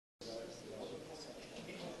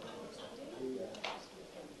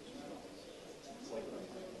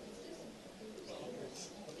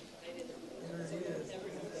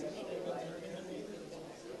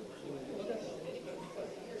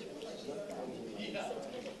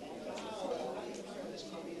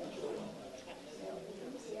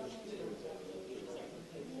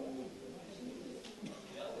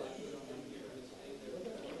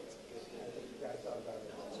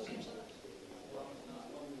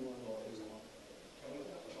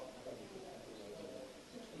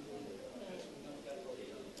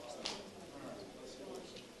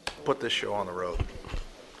put this show on the road.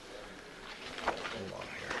 Hold on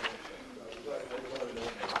here.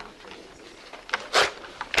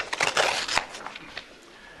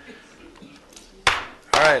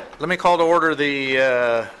 All right, let me call to order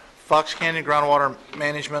the Fox Canyon Groundwater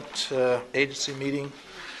Management Agency meeting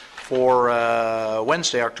for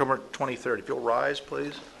Wednesday, October 23rd. If you'll rise,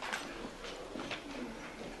 please.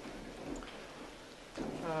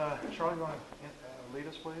 Charlie, you want to lead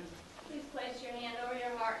us, please? Please place your hand over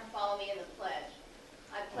your heart and follow me in the pledge.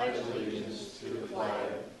 I pledge allegiance to the flag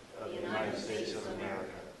of the United States of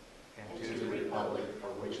America and to the republic for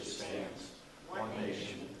which it stands, one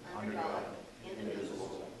nation, under God,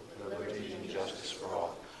 indivisible, with liberty and justice for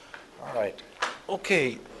all. All right.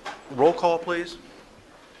 Okay. Roll call, please.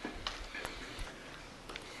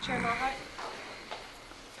 Chair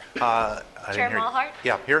Mulhart? Chair Mulhart?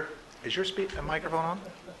 Yeah, here. Is your microphone on?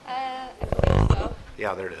 I believe so.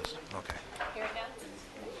 Yeah, there it is. Okay. Hear it now?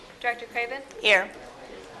 Director Craven? Here.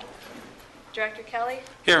 Director Kelly?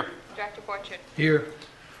 Here. Director Borchard? Here.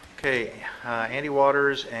 Okay. Andy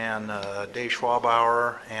Waters and Dave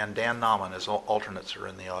Schwabauer and Dan Nauman as alternates are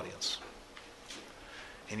in the audience.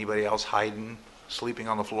 Anybody else hiding, sleeping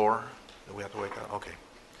on the floor that we have to wake up? Okay.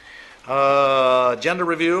 Agenda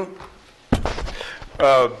review.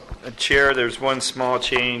 Chair, there's one small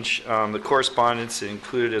change. The correspondence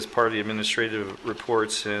included as part of the administrative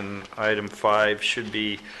reports in item 5 should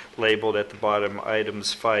be labeled at the bottom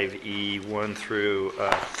items 5E 1 through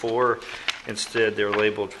 4. Instead, they're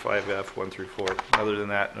labeled 5F 1 through 4. Other than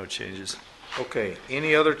that, no changes. Okay.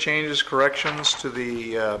 Any other changes, corrections to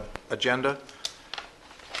the agenda?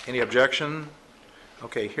 Any objection?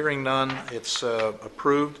 Okay, hearing none, it's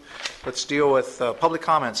approved. Let's deal with public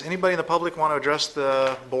comments. Anybody in the public want to address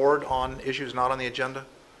the board on issues not on the agenda?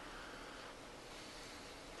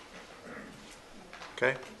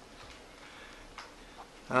 Okay.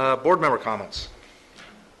 Board member comments.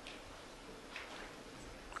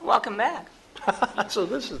 Welcome back. So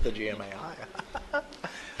this is the GMA.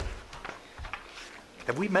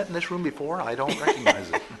 Have we met in this room before? I don't recognize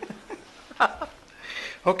it.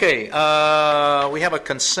 Okay, we have a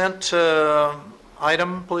consent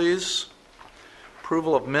item, please.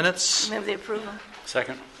 Approval of minutes. Move the approval.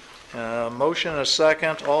 Second. Motion and a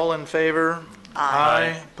second. All in favor?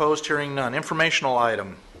 Aye. Opposed, hearing none. Informational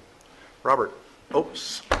item. Robert.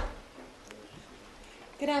 Oops.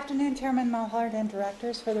 Good afternoon, Chairman Mulhart and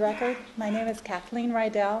directors. For the record, my name is Kathleen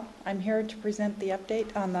Rydell. I'm here to present the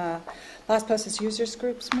update on the Las Postas Users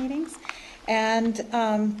Groups meetings. And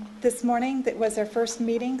this morning, that was our first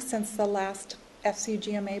meeting since the last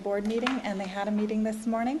FCGMA board meeting, and they had a meeting this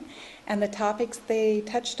morning. And the topics they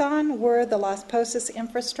touched on were the Las Postas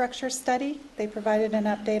infrastructure study. They provided an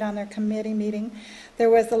update on their committee meeting. There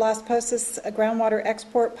was the Las Postas groundwater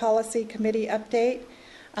export policy committee update.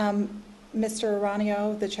 Mr.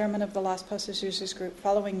 Aranio, the chairman of the Las Postas Users Group,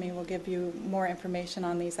 following me, will give you more information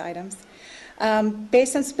on these items.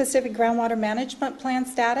 Based on specific groundwater management plan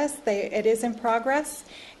status, it is in progress,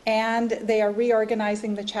 and they are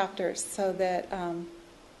reorganizing the chapters so that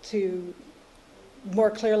to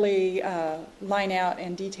more clearly line out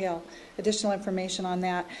and detail additional information on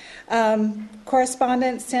that.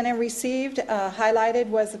 Correspondence sent and received highlighted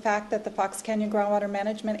was the fact that the Fox Canyon Groundwater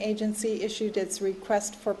Management Agency issued its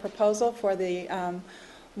request for proposal for the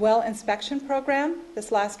well inspection program this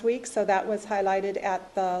last week, so that was highlighted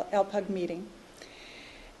at the LPUG meeting.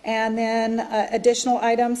 And then additional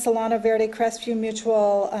items, Solano Verde Crestview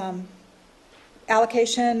Mutual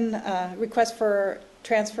allocation, request for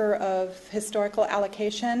transfer of historical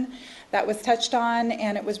allocation. That was touched on,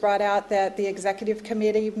 and it was brought out that the executive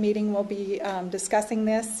committee meeting will be discussing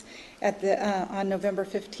this at the on November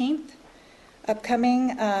 15th.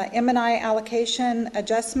 Upcoming M&I allocation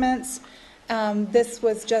adjustments. This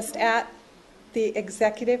was just at the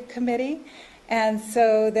executive committee, and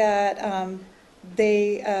so that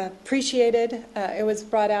they appreciated, it was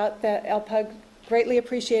brought out that LPUG greatly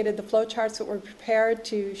appreciated the flow charts that were prepared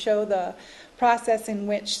to show the process in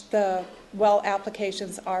which the well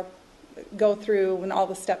applications go through and all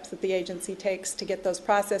the steps that the agency takes to get those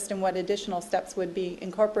processed and what additional steps would be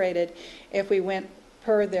incorporated if we went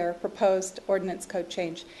per their proposed ordinance code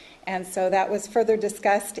change. And so that was further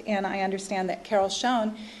discussed, and I understand that Carol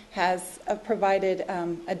Schoen has provided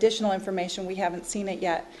additional information, we haven't seen it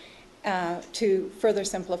yet, to further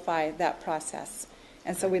simplify that process.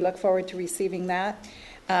 And so we look forward to receiving that.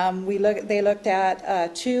 They looked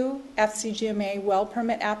at 2 FCGMA well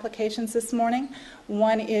permit applications this morning.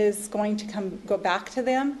 One is going to go back to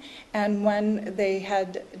them, and one they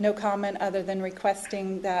had no comment other than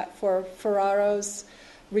requesting that for Ferraro's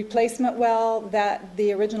replacement well, that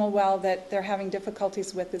the original well that they're having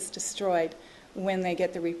difficulties with is destroyed when they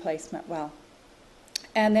get the replacement well.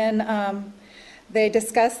 And then they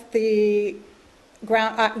discussed the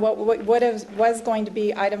ground, was going to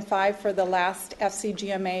be item 5 for the last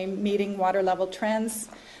FCGMA meeting, water level trends,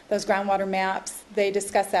 those groundwater maps. They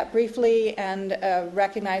discussed that briefly and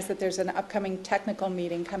recognized that there's an upcoming technical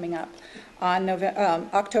meeting coming up on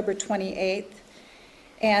October 28th.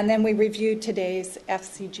 And then we reviewed today's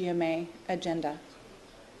FCGMA agenda.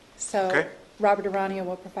 So Okay. Robert Arania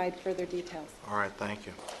will provide further details. All right, thank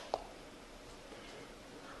you.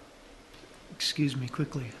 Excuse me,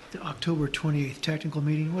 quickly. The October 28th technical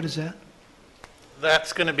meeting, what is that?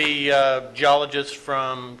 That's going to be geologists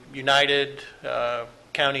from United,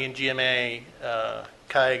 County and GMA,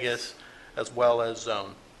 Cayugas, as well as,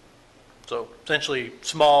 so essentially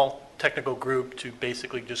small technical group to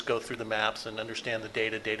basically just go through the maps and understand the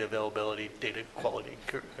data availability, data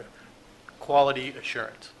quality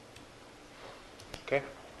assurance. Okay.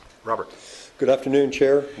 Robert. Good afternoon,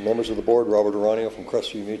 Chair, members of the board. Robert Aranio from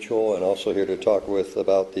Crestview Mutual, and also here to talk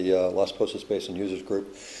about the Las Posas Basin Users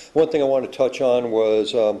Group. One thing I wanted to touch on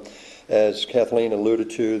was, as Kathleen alluded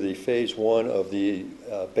to, the phase 1 of the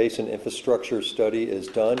basin infrastructure study is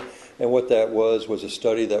done, and what that was a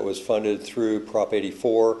study that was funded through Prop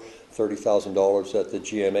 84, $30,000 that the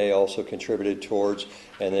GMA also contributed towards,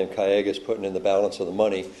 and then Cayugas putting in the balance of the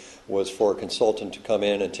money, was for a consultant to come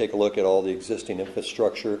in and take a look at all the existing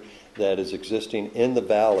infrastructure that is existing in the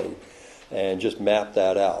valley and just map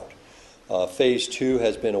that out. Phase 2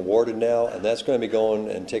 has been awarded now, and that's going to be going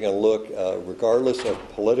and taking a look, regardless of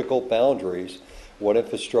political boundaries, what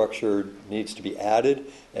infrastructure needs to be added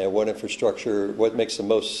and what makes the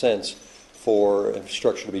most sense for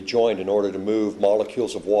infrastructure to be joined in order to move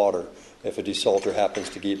molecules of water if a desalter happens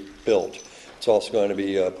to get built. It's also going to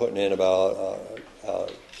be putting in about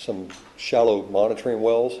some shallow monitoring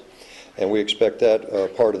wells, and we expect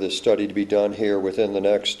that part of this study to be done here within the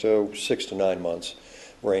next 6 to 9 months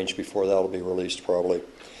range before that will be released probably.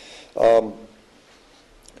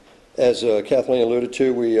 As Kathleen alluded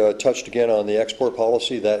to, we touched again on the export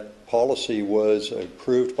policy. That policy was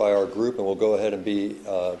approved by our group and will go ahead and be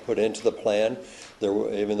put into the plan.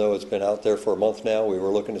 Even though it's been out there for a month now, we were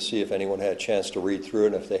looking to see if anyone had a chance to read through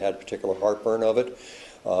it and if they had particular heartburn of it.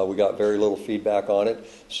 We got very little feedback on it,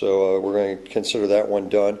 so we're going to consider that one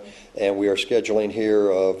done. And we are scheduling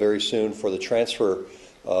here very soon for the transfer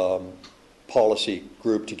policy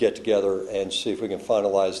group to get together and see if we can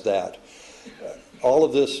finalize that. All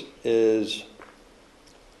of this is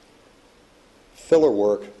filler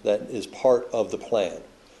work that is part of the plan.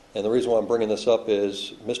 And the reason why I'm bringing this up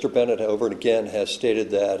is Mr. Bennett over and again has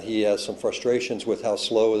stated that he has some frustrations with how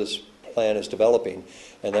slow this plan is developing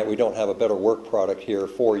and that we don't have a better work product here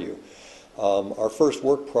for you. Our first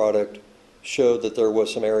work product showed that there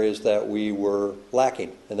was some areas that we were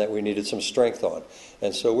lacking and that we needed some strength on.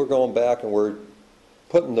 And so we're going back and we're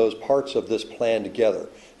putting those parts of this plan together,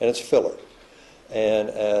 and it's filler. And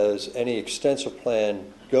as any extensive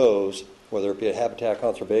plan goes, whether it be a habitat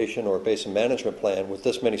conservation or a basin management plan with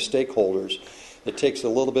this many stakeholders, it takes a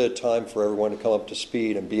little bit of time for everyone to come up to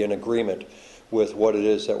speed and be in agreement with what it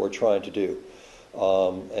is that we're trying to do.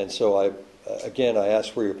 And so I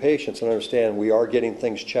ask for your patience and understand we are getting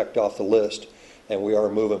things checked off the list and we are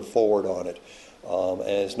moving forward on it. And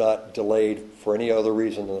it's not delayed for any other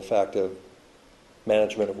reason than the fact of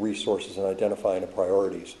management of resources and identifying the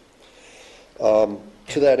priorities.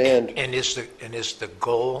 To that end, And is the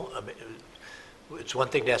goal? I mean, it's one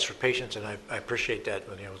thing to ask for patience, and I appreciate that.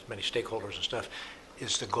 With many stakeholders and stuff.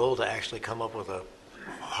 Is the goal to actually come up with a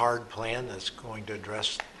hard plan that's going to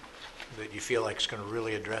address, that you feel like is going to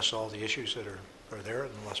really address all the issues that are there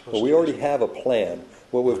in the Las Posas? well, we already have a plan.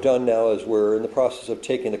 What we've done now is we're in the process of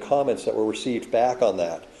taking the comments that were received back on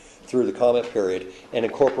that through the comment period and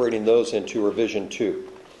incorporating those into revision 2.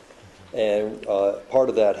 And part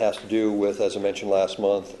of that has to do with, as I mentioned last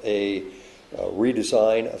month, a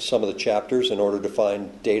redesign of some of the chapters in order to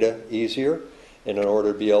find data easier and in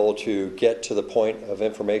order to be able to get to the point of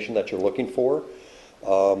information that you're looking for.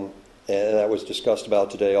 And that was discussed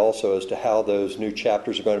about today also as to how those new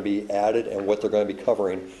chapters are going to be added and what they're going to be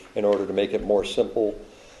covering in order to make it more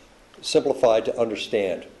simplified to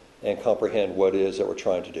understand and comprehend what it is that we're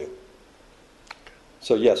trying to do.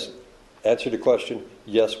 So yes, answer to your question,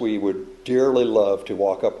 yes, we would dearly love to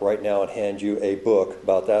walk up right now and hand you a book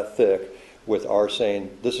about that thick with our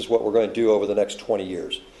saying, this is what we're going to do over the next 20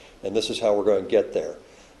 years, and this is how we're going to get there,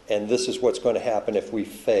 and this is what's going to happen if we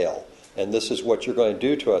fail, and this is what you're going to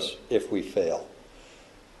do to us if we fail.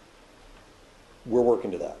 We're working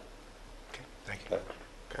to that. Okay, thank you.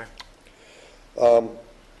 Okay.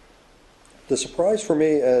 The surprise for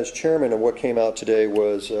me as chairman of what came out today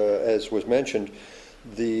was, as was mentioned,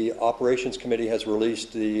 the Operations Committee has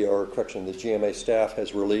released the GMA staff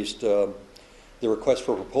has released the request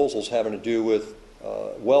for proposals having to do with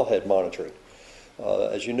wellhead monitoring.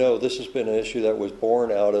 As you know, this has been an issue that was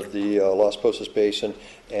born out of the Las Posas Basin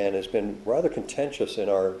and has been rather contentious in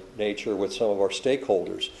our nature with some of our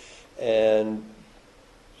stakeholders. And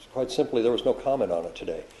quite simply, there was no comment on it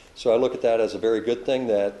today. So I look at that as a very good thing,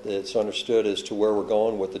 that it's understood as to where we're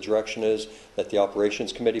going, what the direction is that the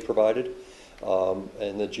Operations Committee provided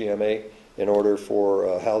and the GMA in order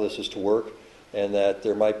for how this is to work, and that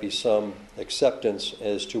there might be some acceptance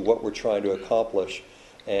as to what we're trying to accomplish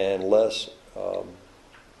and less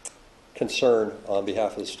concern on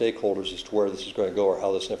behalf of the stakeholders as to where this is going to go or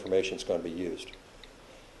how this information is going to be used.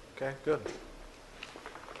 Okay, good.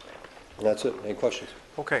 And that's it. Any questions?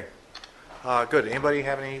 Okay, good. Anybody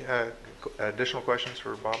have any additional questions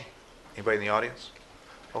for Bob? Anybody in the audience?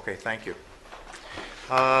 Okay, thank you.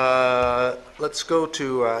 Let's go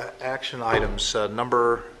to action items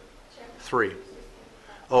number 3.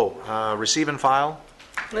 Oh, receive and file.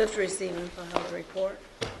 Move to receive and file the report.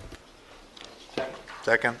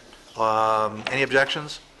 Second. Any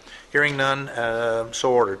objections? Hearing none,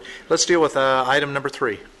 so ordered. Let's deal with item number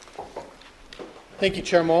 3. Thank you,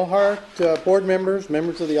 Chair Mulhart. Board members,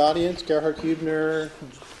 members of the audience, Gerhard Hubner,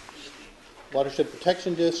 Watershed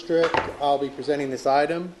Protection District. I'll be presenting this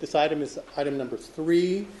item. This item is item number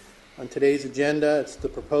 3 on today's agenda. It's the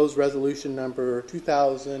proposed resolution number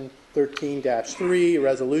 2013-3, a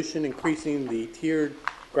resolution increasing the tiered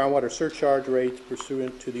groundwater surcharge rates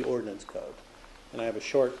pursuant to the ordinance code. And I have a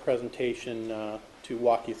short presentation to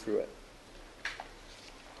walk you through it.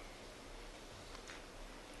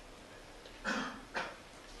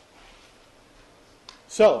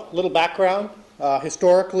 So, a little background.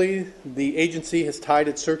 Historically, the agency has tied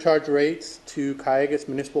its surcharge rates to Cayugas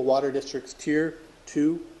Municipal Water District's Tier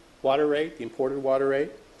 2 water rate, the imported water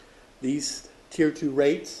rate. These Tier 2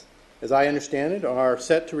 rates, as I understand it, are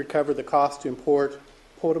set to recover the cost to import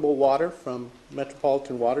potable water from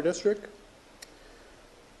Metropolitan Water District.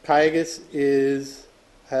 Cayugas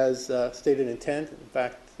has stated intent. In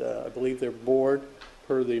fact, I believe their board,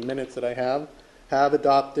 per the minutes that I have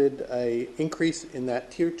adopted an increase in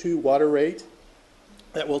that Tier 2 water rate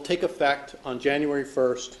that will take effect on January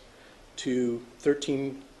 1st to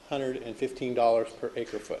 $1,315 per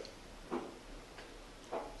acre foot.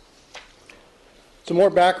 Some more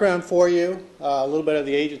background for you, a little bit of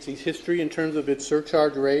the agency's history in terms of its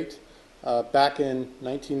surcharge rate. Back in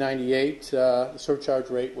 1998, the surcharge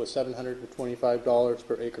rate was $725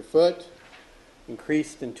 per acre foot,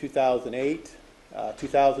 increased in 2008.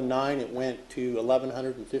 2009, it went to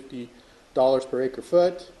 $1,150 per acre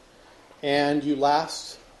foot, and you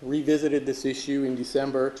last revisited this issue in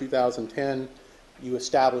December 2010. You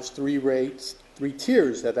established 3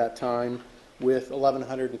 tiers at that time, with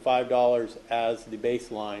 $1,105 as the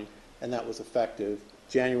baseline, and that was effective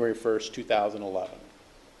January 1st, 2011.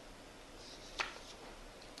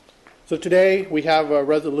 So today we have a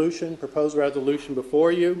proposed resolution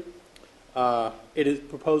before you. It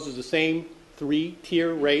proposes the same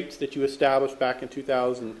 3-tier rates that you established back in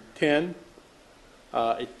 2010.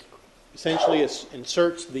 It essentially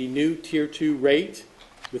inserts the new Tier 2 rate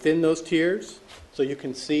within those tiers. So you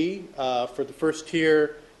can see for the first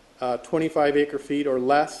tier, 25 acre feet or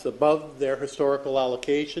less above their historical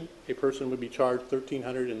allocation, a person would be charged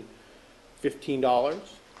 $1,315.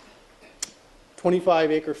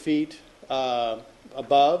 25 acre feet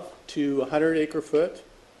above to 100 acre foot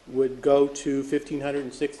would go to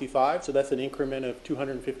 $1,565, so that's an increment of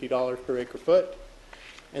 $250 per acre foot.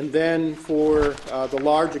 And then for the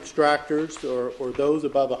large extractors or those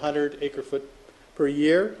above 100 acre foot per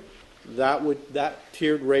year, that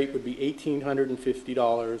tiered rate would be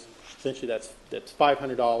 $1,850. Essentially, that's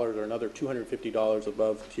 $500 or another $250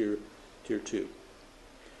 above tier 2.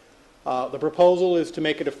 The proposal is to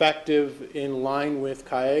make it effective in line with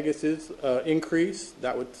Cayugas's increase.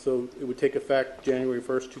 So it would take effect January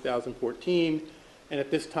 1st, 2014, and at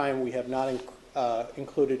this time we have not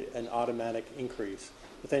included an automatic increase.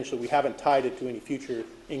 Essentially, we haven't tied it to any future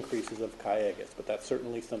increases of Cayugas, but that's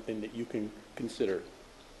certainly something that you can consider.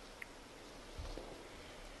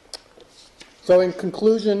 So in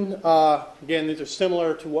conclusion, again, these are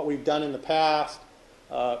similar to what we've done in the past.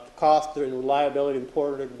 Cost and reliability of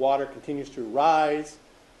imported water continues to rise.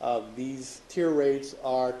 These tier rates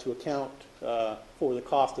are to account for the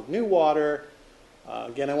cost of new water.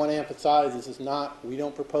 Again, I want to emphasize we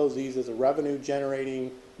don't propose these as a revenue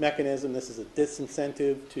generating mechanism. This is a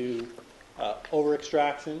disincentive to over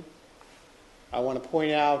extraction. I want to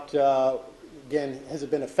point out, again, has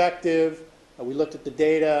it been effective? We looked at the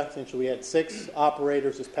data. Essentially, we had 6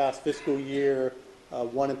 operators this past fiscal year,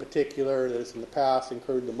 one in particular that has in the past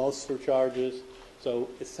incurred the most surcharges. So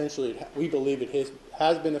essentially, we believe it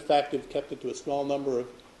has been effective, kept it to a small number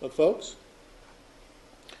of folks.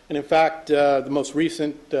 And in fact, the most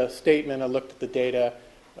recent statement, I looked at the data,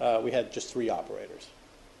 we had just 3 operators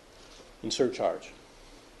in surcharge.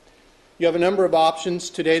 You have a number of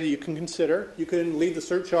options today that you can consider. You can leave the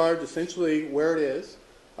surcharge essentially where it is,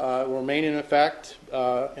 will remain in effect,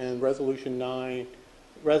 and Resolution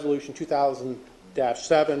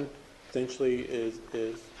 2000-7 essentially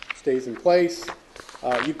stays in place.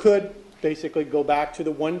 You could basically go back to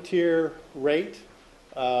the 1-tier rate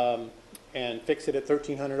and fix it at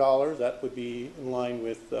 $1,300. That would be in line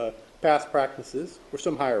with past practices, or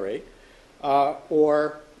some higher rate.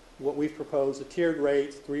 Or what we've proposed, a tiered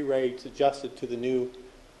rates, 3 rates, adjusted to the new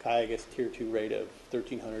Cayugas Tier 2 rate of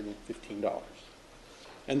 $1,315.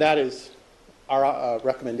 And that is our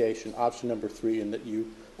recommendation, option number 3, and that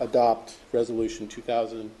you adopt Resolution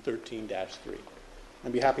 2013-3.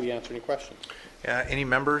 I'd be happy to answer any questions. Any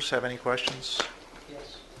members have any questions?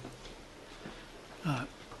 Yes.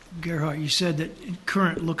 Gerhard, you said that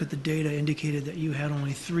current look at the data indicated that you had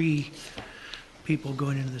only 3 people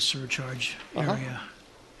going into the surcharge area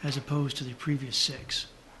as opposed to the previous 6.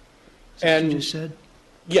 Is that what you just said?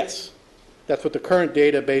 Yes. That's what the current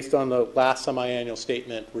data based on the last semi-annual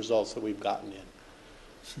statement results that we've gotten in.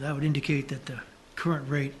 So that would indicate that the current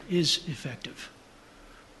rate is effective.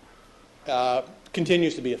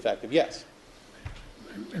 Continues to be effective, yes.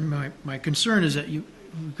 And my concern is that you've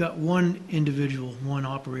got one individual, one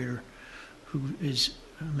operator, who is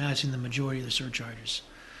amassing the majority of the surcharges.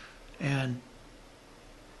 And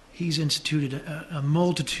he's instituted a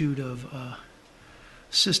multitude of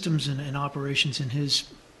systems and operations in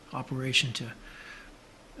his operation to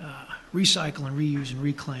recycle and reuse and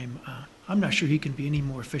reclaim. I'm not sure he can be any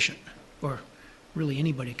more efficient, or really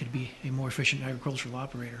anybody could be a more efficient agricultural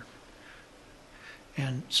operator.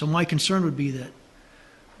 And so my concern would be that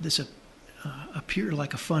this appeared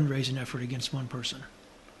like a fundraising effort against one person.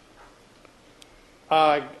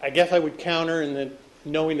 I guess I would counter in that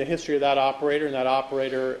knowing the history of that operator, and that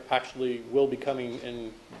operator actually will be coming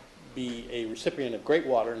and be a recipient of Great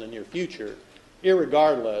Water in the near future,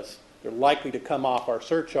 irregardless, they're likely to come off our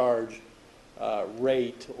surcharge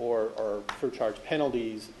rate or surcharge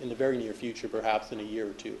penalties in the very near future, perhaps in a year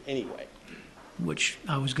or 2 anyway. Which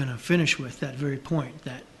I was going to finish with, that very point,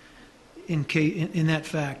 that in that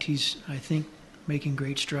fact, he's, I think, making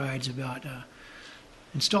great strides about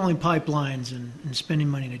installing pipelines and spending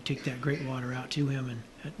money to take that Great Water out to him, and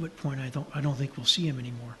at what point I don't think we'll see him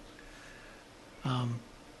anymore.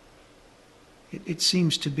 It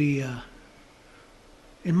seems to be,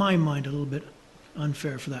 in my mind, a little bit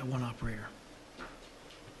unfair for that one operator.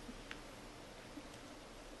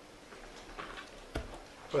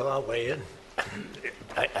 Well, I'll weigh in.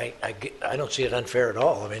 I don't see it unfair at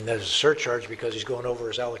all. I mean, there's a surcharge because he's going over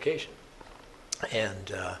his allocation.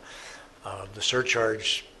 And the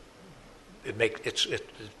surcharge, it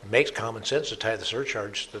makes common sense to tie the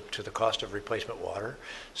surcharge to the cost of replacement water.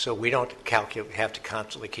 So we don't have to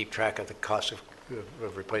constantly keep track of the cost of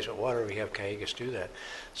replacement water. We have Cayugas do that.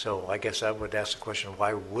 So I guess I would ask the question,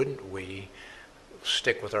 why wouldn't we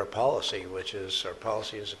stick with our policy, which is, our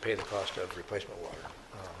policy is to pay the cost of replacement water?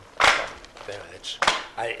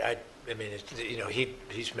 I mean,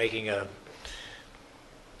 he's making a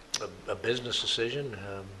business decision,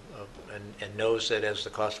 and knows that as the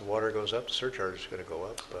cost of water goes up, the surcharge is going to go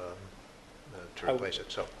up to replace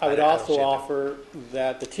it. So I would also offer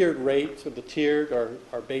that the tiered rates of the tiered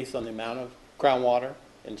are based on the amount of groundwater,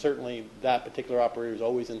 and certainly that particular operator is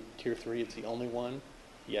always in Tier 3. It's the only one,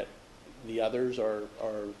 yet the others are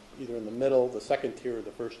either in the middle, the second tier, or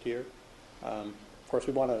the first tier. Of course,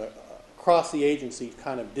 we want to across the agency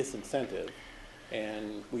kind of disincentive,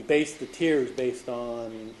 and we base the tiers based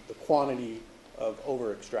on the quantity of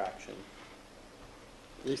over-extraction.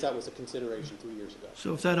 At least that was a consideration 3 years ago.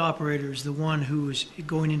 So if that operator is the one who is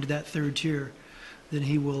going into that 3rd tier, then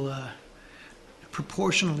he will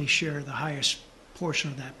proportionally share the highest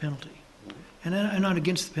portion of that penalty. And I'm not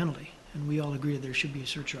against the penalty, and we all agree that there should be a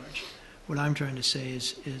surcharge. What I'm trying to say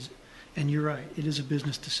is, and you're right, it is a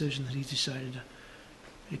business decision that he's decided to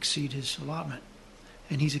exceed his allotment,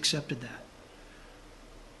 and he's accepted that.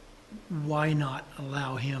 Why not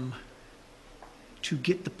allow him to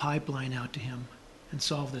get the pipeline out to him and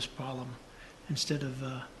solve this problem instead of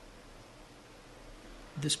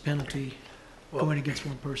this penalty going against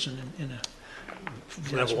one person in a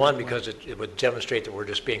Number one, because it would demonstrate that we're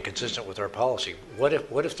just being consistent with our policy. What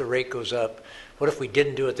if the rate goes up? What if we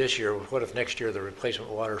didn't do it this year? What if next year the replacement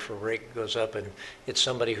water for rate goes up and it's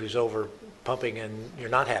somebody who's over pumping and you're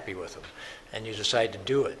not happy with them and you decide to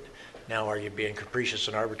do it? Now, are you being capricious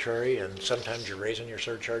and arbitrary, and sometimes you're raising your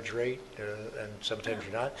surcharge rate and sometimes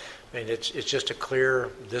you're not? I mean, it's just a clear,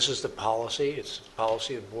 this is the policy, it's the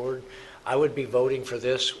policy of the board. I would be voting for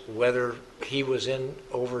this whether he was in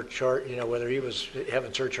overcharge, whether he was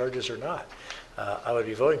having surcharges or not. I would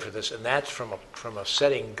be voting for this, and that's from a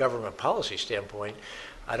setting government policy standpoint.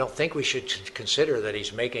 I don't think we should consider that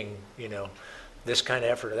he's making, this kind of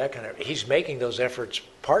effort or that kind of effort. He's making those efforts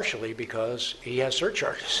partially because he has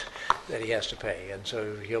surcharges that he has to pay, and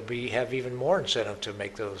so he'll have even more incentive to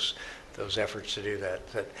make those efforts to do that.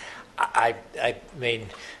 But I mean,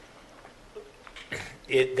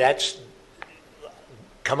 that's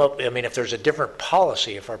come up. I mean, if there's a different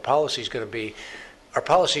policy, if our policy is going to be, our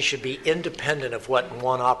policy should be independent of what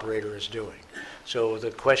one operator is doing. So the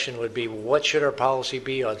question would be, what should our policy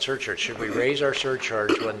be on surcharge? Should we raise our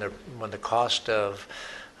surcharge when the cost of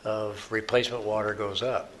replacement water goes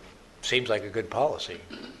up? Seems like a good policy.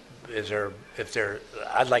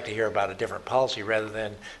 I'd like to hear about a different policy rather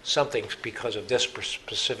than something because of this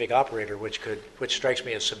specific operator, which strikes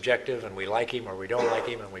me as subjective, and we like him or we don't like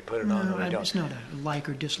him, and we put it on or we don't. It's not a like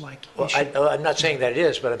or dislike Well, issue. I'm not saying that it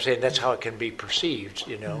is, but I'm saying that's how it can be perceived.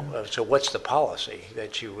 So what's the policy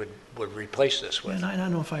that you would replace this with? And I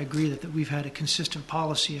don't know if I agree that we've had a consistent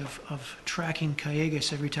policy of tracking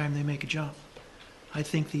Callegas every time they make a jump. I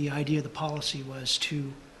think the idea of the policy was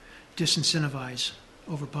to disincentivize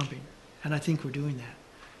overpumping, and I think we're doing that.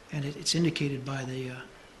 And it's indicated by the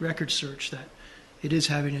record search that it is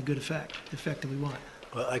having a good effect, the effect that we want.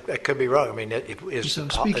 Well, I could be wrong. I mean, it is. So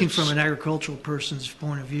speaking from an agricultural person's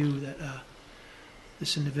point of view, that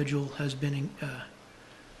this individual has been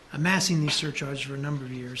amassing these surcharges for a number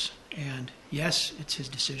of years, and yes, it's his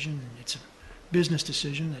decision, and it's a business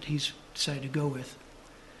decision that he's decided to go with.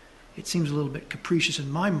 It seems a little bit capricious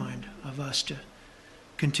in my mind of us to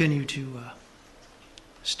continue to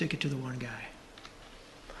stick it to the one guy.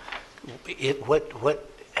 What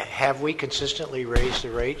have we consistently raised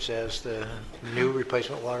the rates as the new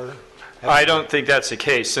replacement water? I don't think that's the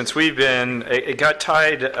case. Since it got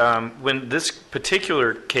tied when this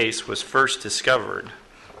particular case was first discovered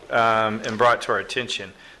and brought to our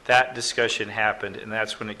attention. That discussion happened, and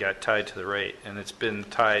that's when it got tied to the rate, and it's been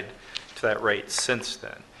tied to that rate since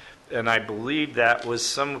then. And I believe that was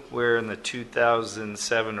somewhere in the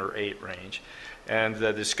 2007 or 8 range. And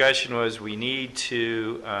the discussion was we need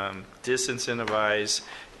to disincentivize,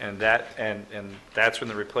 and that's when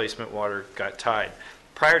the replacement water got tied.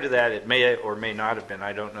 Prior to that, it may or may not have been.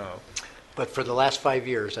 I don't know. But for the last 5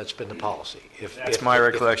 years, that's been the policy. That's my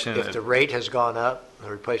recollection. If the rate has gone up, the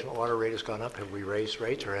replacement water rate has gone up, have we raised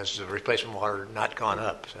rates, or has the replacement water not gone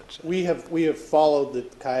up since? We have followed the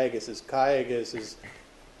Callegas. Callegas is,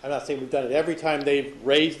 I'm not saying we've done it every time they've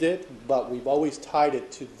raised it, but we've always tied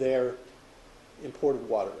it to their imported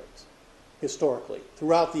water rates, historically,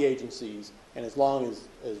 throughout the agencies, and as long as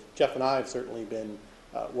Jeff and I have certainly been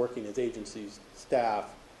working as agencies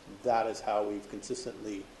staff, that is how we've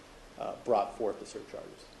consistently brought forth the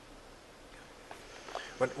surcharges.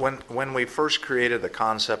 When we first created the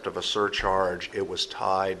concept of a surcharge, it was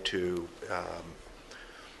tied to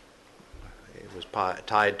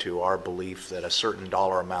our belief that a certain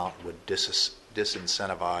dollar amount would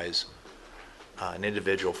disincentivize an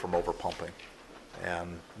individual from overpumping.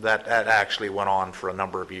 And that actually went on for a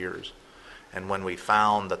number of years. And when we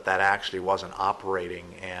found that actually wasn't operating,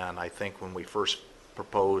 and I think when we first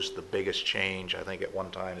proposed the biggest change, I think at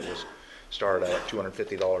one time it was started at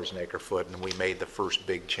 $250 an acre foot, and we made the first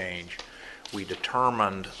big change. We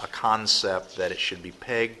determined a concept that it should be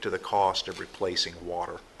pegged to the cost of replacing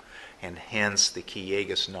water, and hence the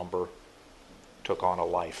Callegas number took on a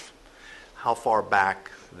life. How far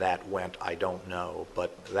back that went, I don't know,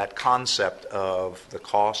 but that concept of the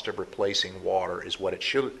cost of replacing water is what it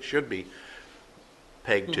should be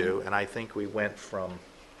pegged to, and I think we went from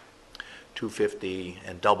 250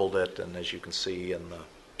 and doubled it, and as you can see in the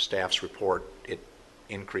staff's report, it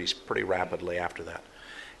increased pretty rapidly after that.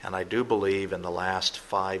 And I do believe in the last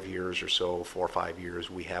 5 years or so, 4 or 5 years,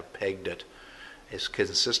 we have pegged it as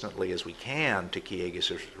consistently as we can to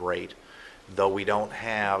Callegas' rate, though we don't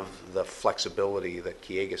have the flexibility that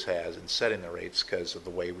Callegas has in setting the rates because of the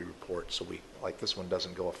way we report. So this one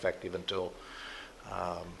doesn't go effective until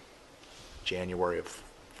January of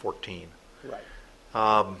 14. Right.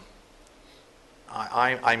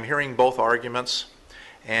 I'm hearing both arguments,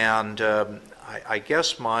 and I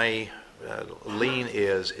guess my lean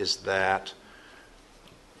is that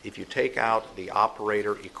if you take out the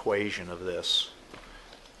operator equation of this,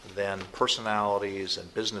 then personalities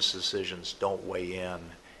and business decisions don't weigh in.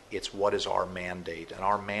 It's what is our mandate, and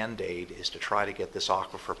our mandate is to try to get this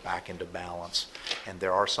aquifer back into balance. And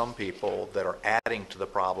there are some people that are adding to the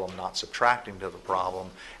problem, not subtracting to the problem,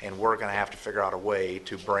 and we're going to have to figure out a way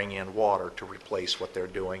to bring in water to replace what they're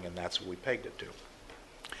doing, and that's what we pegged it to.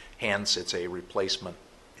 Hence, it's a replacement,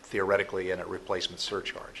 theoretically, and a replacement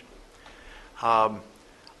surcharge. I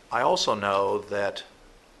also know that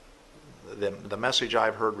the message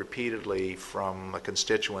I've heard repeatedly from the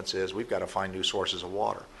constituents is we've got to find new sources of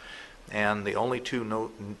water. And the only two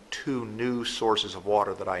new sources of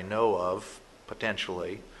water that I know of,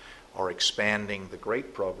 potentially, are expanding the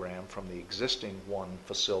GREAT program from the existing one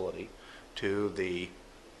facility to the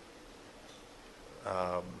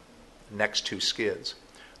next two skids.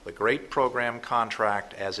 The GREAT program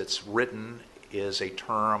contract, as it's written, is a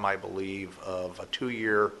term, I believe, of a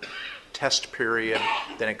 2-year test period,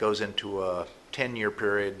 then it goes into a 10-year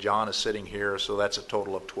period. John is sitting here, so that's a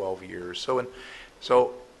total of 12 years.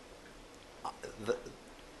 So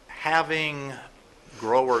having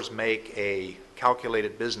growers make a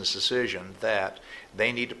calculated business decision that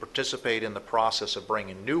they need to participate in the process of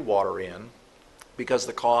bringing new water in because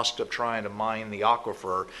the cost of trying to mine the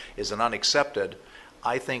aquifer is an unaccepted,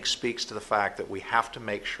 I think speaks to the fact that we have to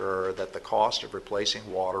make sure that the cost of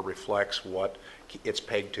replacing water reflects what it's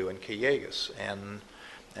pegged to in Cayugas. And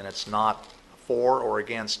it's not for or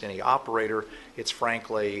against any operator. It's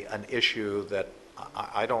frankly an issue that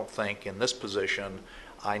I don't think in this position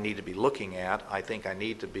I need to be looking at. I think I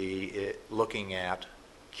need to be looking at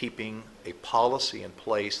keeping a policy in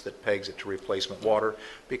place that pegs it to replacement water,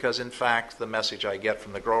 because in fact the message I get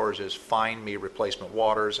from the growers is find me replacement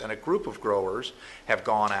waters, and a group of growers have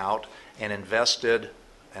gone out and invested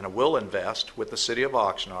and will invest with the city of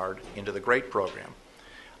Oxnard into the GREAT program.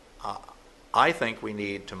 I think we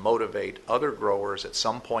need to motivate other growers at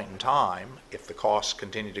some point in time, if the costs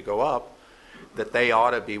continue to go up, that they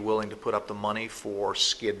ought to be willing to put up the money for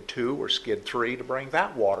skid 2 or skid 3 to bring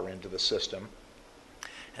that water into the system.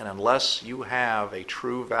 And unless you have a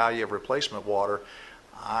true value of replacement water,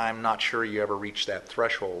 I'm not sure you ever reach that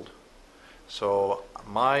threshold. So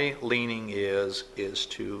my leaning is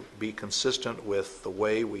to be consistent with the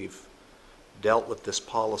way we've dealt with this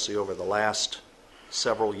policy over the last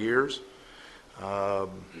several years.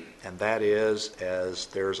 And that is, as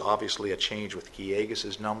there's obviously a change with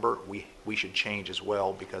Cayugas' number, we should change as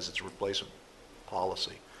well because it's a replacement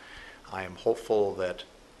policy. I am hopeful that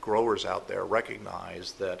growers out there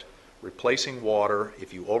recognize that replacing water,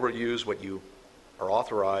 if you overuse what you are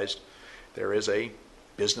authorized, there is a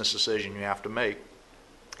business decision you have to make.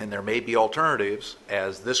 And there may be alternatives,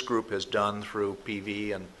 as this group has done through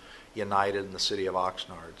PV and United in the city of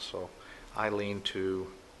Oxnard. So I lean to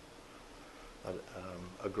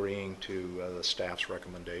agreeing to the staff's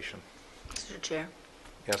recommendation. Mr. Chair.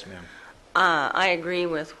 Yes, ma'am. I agree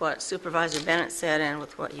with what Supervisor Bennett said and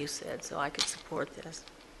with what you said, so I could support this.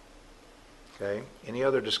 Okay. Any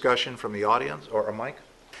other discussion from the audience, or Mike?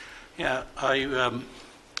 Yeah, the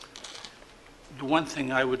one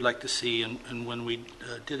thing I would like to see, and when we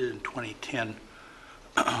did it in 2010,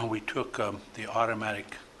 we took the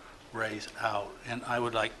automatic raise out, and I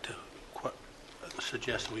would like to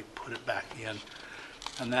suggest that we put it back in,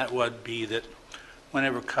 and that would be that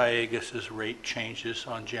whenever Cayugas' rate changes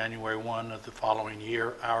on January 1 of the following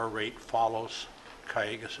year, our rate follows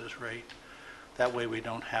Cayugas' rate. That way we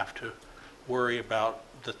don't have to worry about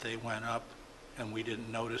that they went up and we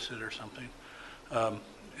didn't notice it or something.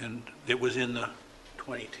 And it was in the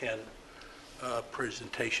 2010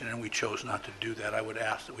 presentation, and we chose not to do that. I would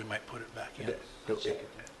ask that we might put it back in.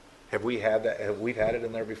 Have we had that? Have we had it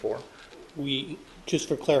in there before? We, just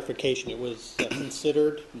for clarification, it was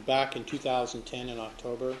considered back in 2010 in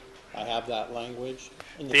October. I have that language.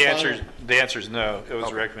 In The answer is no. It was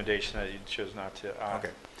a recommendation that you chose not to.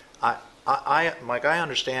 Okay. Mike, I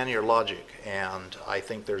understand your logic, and I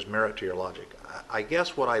think there's merit to your logic. I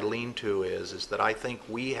guess what I lean to is that I think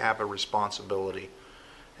we have a responsibility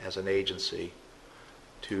as an agency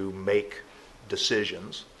to make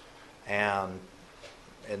decisions, and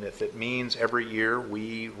if it means every year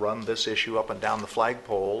we run this issue up and down the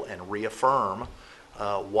flagpole and reaffirm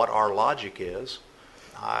what our logic is,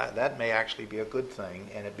 that may actually be a good thing,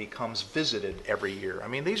 and it becomes visited every year. I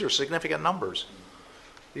mean, these are significant numbers.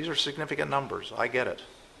 These are significant numbers. I get it.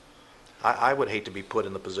 I would hate to be put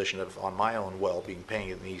in the position of, on my own well, being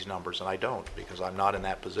paying these numbers, and I don't, because I'm not in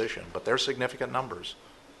that position. But they're significant numbers.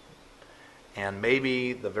 And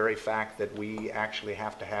maybe the very fact that we actually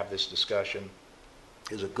have to have this discussion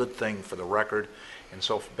is a good thing for the record. And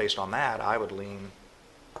so based on that, I would lean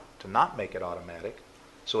to not make it automatic,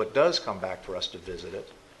 so it does come back for us to visit it,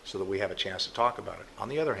 so that we have a chance to talk about it. On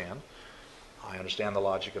the other hand, I understand the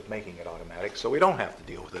logic of making it automatic, so we don't have to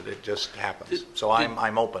deal with it. It just happens. So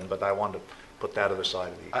I'm open, but I wanted to put that other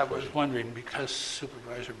side of the I equation. was wondering, because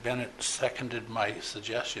Supervisor Bennett seconded my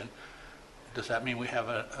suggestion, does that mean we have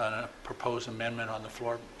a proposed amendment on the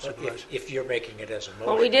floor, Supervisor? If you're making it as a motion.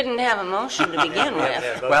 Well, we didn't have a motion to begin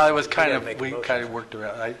with. Well, it was we kind of worked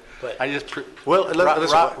around. I just,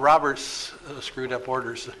 Robert's screwed up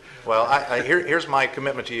orders. Well, here's my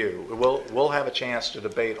commitment to you. We'll have a chance to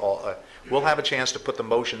debate all. We'll have a chance to put the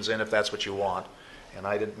motions in if that's what you want. And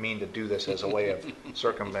I didn't mean to do this as a way of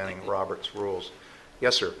circumventing Robert's rules.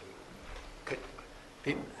 Yes, sir.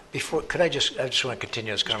 I just want to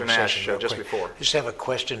continue this conversation. Nash, real just quick. before. I just have a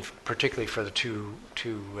question, particularly for the two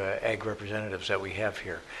ag representatives that we have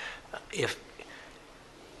here. If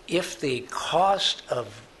the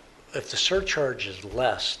surcharge is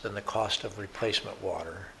less than the cost of replacement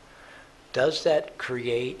water, does that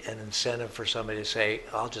create an incentive for somebody to say,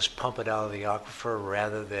 I'll just pump it out of the aquifer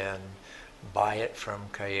rather than buy it from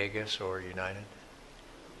Callegas or United?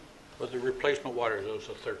 Well, the replacement water, those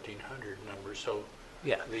are 1,300 numbers, so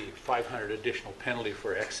Yeah. the 500 additional penalty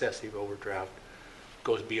for excessive overdraft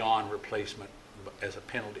goes beyond replacement as a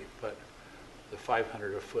penalty, but the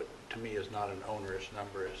 500 a foot to me is not an onerous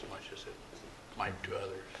number as much as it might to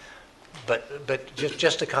others. But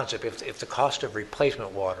just the concept, if the cost of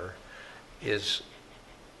replacement water is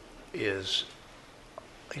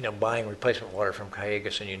buying replacement water from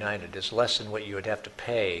Callegas and United is less than what you would have to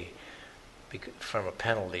pay from a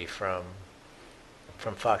penalty from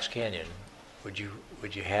Fox Canyon, would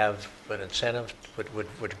you have an incentive?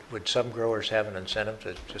 Would some growers have an incentive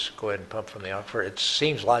to just go ahead and pump from the aquifer? It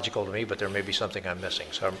seems logical to me, but there may be something I'm missing.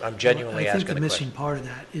 So I'm genuinely asking the question. I think the missing part of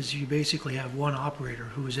that is you basically have one operator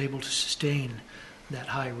who is able to sustain that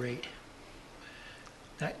high rate.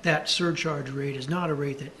 That surcharge rate is not a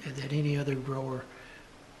rate that any other grower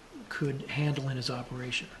could handle in his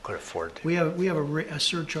operation. Could afford to. We have a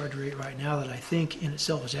surcharge rate right now that I think in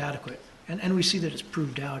itself is adequate, and we see that it's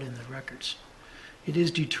proved out in the records. It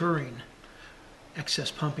is deterring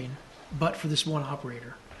excess pumping, but for this one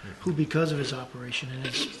operator, who because of his operation and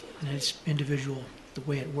his individual, the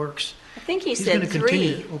way it works, I think he he's said going to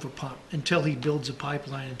continue 3. to overpump until he builds a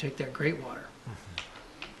pipeline and take that great water.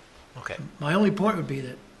 Okay. My only point would be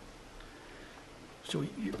that, so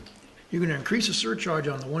you're going to increase the surcharge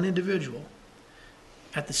on the one individual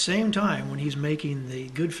at the same time when he's making the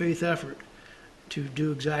good faith effort to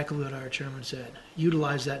do exactly what our chairman said,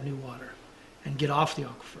 utilize that new water and get off the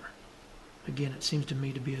aquifer. Again, it seems to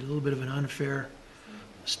me to be a little bit of an unfair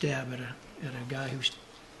stab at a guy who's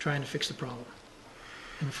trying to fix the problem.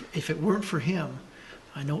 And if it weren't for him,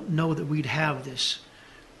 I don't know that we'd have this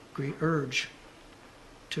great urge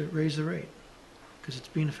to raise the rate, because it's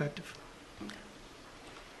been effective.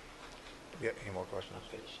 Yeah, any more questions?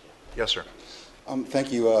 Yes, sir.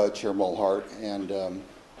 Thank you, Chair Mulhart and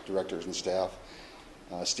directors and staff.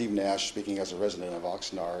 Steve Nash, speaking as a resident of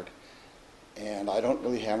Oxnard. And I don't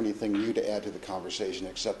really have anything new to add to the conversation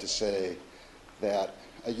except to say that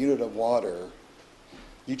a unit of water,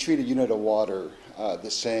 you treat a unit of water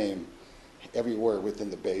the same everywhere within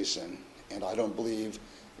the basin, and I don't believe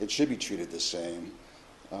it should be treated the same.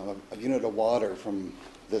 A unit of water from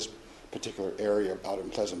this particular area out in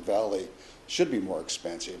Pleasant Valley should be more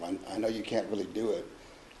expensive. I know you can't really do it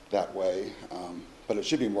that way, but it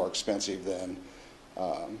should be more expensive than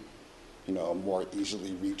a more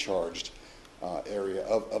easily recharged area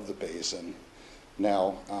of the basin.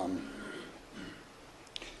 Now,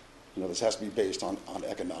 this has to be based on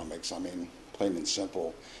economics. I mean, plain and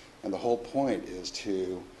simple. And the whole point is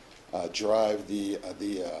to drive the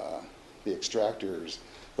extractors,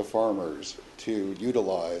 the farmers, to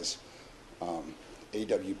utilize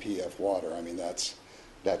AWPF water. I mean, that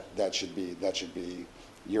should be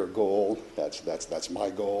your goal. That's my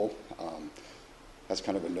goal. That's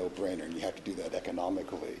kind of a no-brainer, and you have to do that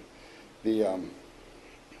economically. The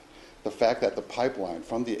fact that the pipeline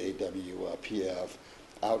from the AWPF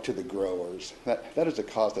out to the growers, that is a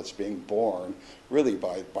cost that's being borne really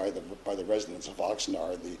by the residents of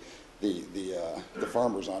Oxnard. The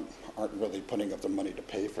farmers aren't really putting up the money to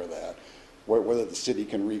pay for that. Whether the city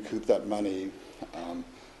can recoup that money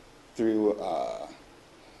through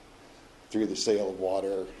the sale of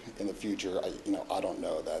water in the future, I don't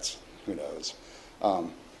know. That's who knows.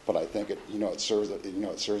 But I think it serves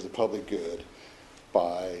the public good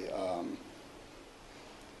by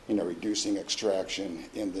reducing extraction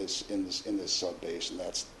in this sub-basin.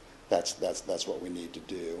 That's what we need to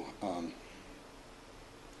do.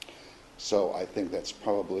 So I think that's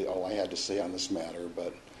probably all I had to say on this matter.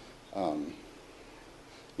 But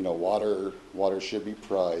Water should be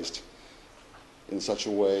prized in such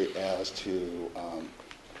a way as to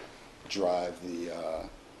drive the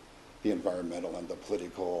environmental and the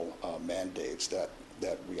political mandates that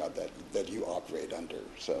you operate under.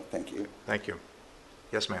 So thank you. Thank you.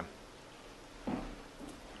 Yes, ma'am.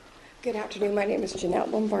 Good afternoon. My name is Jeanette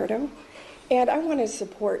Lombardo, and I want to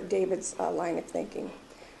support David's line of thinking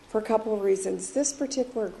for a couple of reasons. This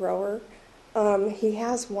particular grower, he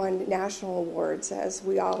has won national awards, as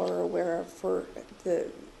we all are aware of, for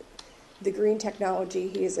the green technology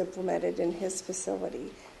he has implemented in his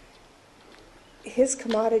facility. His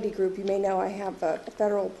commodity group, you may know I have a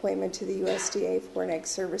federal appointment to the USDA for an Ag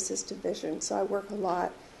Services Division, so I work a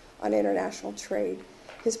lot on international trade.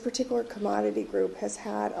 His particular commodity group has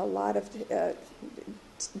had a lot of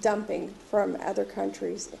dumping from other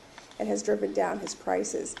countries and has driven down his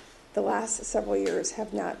prices. The last several years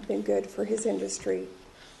have not been good for his industry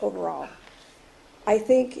overall. I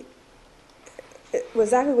think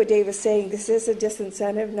exactly what Dave is saying. This is a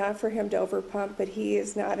disincentive, not for him to overpump, but he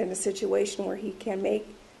is not in a situation where he can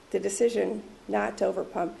make the decision not to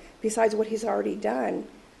overpump, besides what he's already done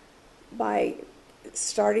by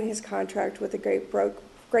starting his contract with a great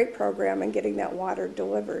program and getting that water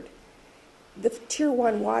delivered. The Tier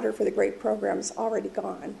 1 water for the great program is already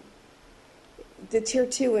gone. The Tier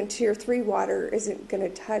 2 and Tier 3 water isn't going to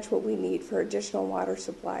touch what we need for additional water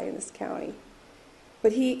supply in this county.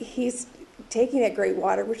 But he's taking that great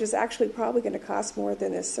water, which is actually probably going to cost more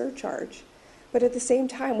than this surcharge. But at the same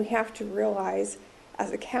time, we have to realize,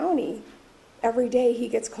 as a county, every day he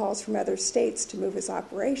gets calls from other states to move his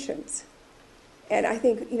operations. And I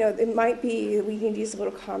think, it might be we need to use a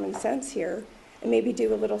little common sense here and maybe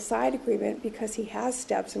do a little side agreement, because he has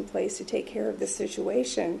steps in place to take care of this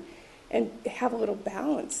situation and have a little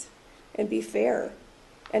balance and be fair.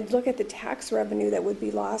 And look at the tax revenue that would be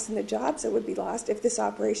lost and the jobs that would be lost if this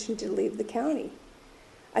operation did leave the county.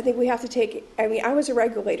 I think we have to take, I was a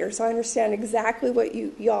regulator, so I understand exactly what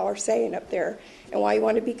y'all are saying up there and why you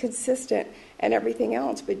want to be consistent and everything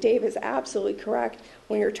else. But Dave is absolutely correct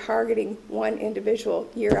when you're targeting one individual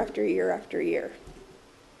year after year after year.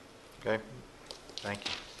 Okay. Thank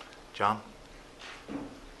you. John?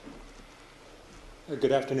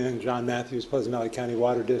 Good afternoon. John Matthews, Pleasant Valley County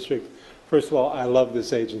Water District. First of all, I love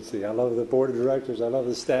this agency. I love the board of directors. I love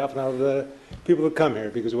the staff, and I love the people that come here,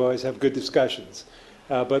 because we always have good discussions.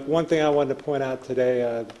 But one thing I wanted to point out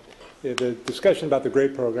today, the discussion about the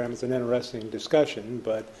GREAT program is an interesting discussion,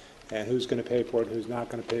 and who's going to pay for it, who's not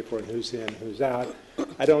going to pay for it, who's in, who's out.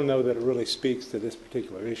 I don't know that it really speaks to this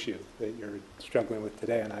particular issue that you're struggling with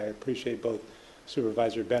today, and I appreciate both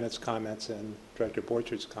Supervisor Bennett's comments and Director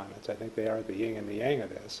Borchard's comments. I think they are the yin and the yang of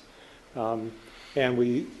this. And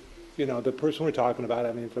we, the person we're talking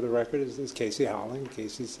about, for the record, is Casey Howling.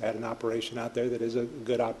 Casey's had an operation out there that is a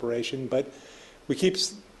good operation, but we keep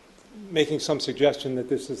making some suggestion that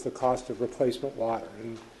this is the cost of replacement water.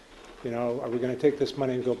 And, are we going to take this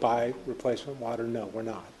money and go buy replacement water? No, we're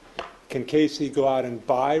not. Can Casey go out and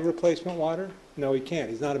buy replacement water? No, he can't.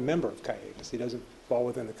 He's not a member of Cayugas. He doesn't fall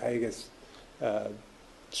within the Cayugas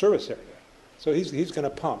service area. So he's going to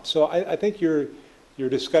pump. So I think your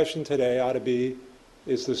discussion today ought to be,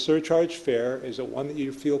 is the surcharge fair? Is it one that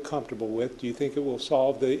you feel comfortable with? Do you think it will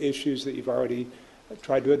solve the issues that you've already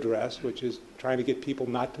tried to address, which is trying to get people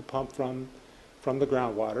not to pump from the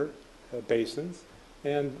groundwater basins?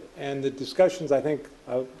 And the discussions, I think,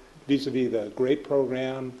 vis-a-vis the GREAT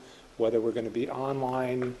program, whether we're going to be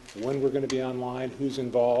online, when we're going to be online, who's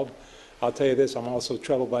involved. I'll tell you this, I'm also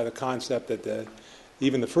troubled by the concept that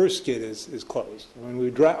even the first skid is closed.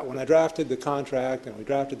 When I drafted the contract,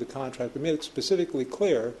 we made it specifically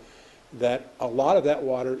clear that a lot of that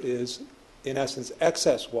water is, in essence,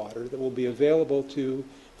 excess water that will be available to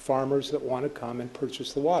farmers that want to come and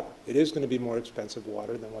purchase the water. It is going to be more expensive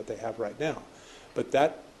water than what they have right now. But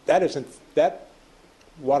that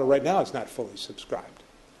water right now is not fully subscribed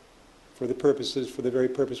for the very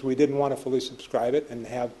purpose we didn't want to fully subscribe it and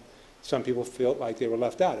have some people feel like they were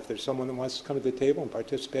left out. If there's someone that wants to come to the table and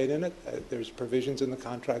participate in it, there's provisions in the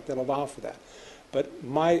contract that allow for that. But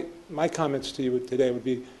my comments to you today would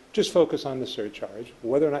be, just focus on the surcharge.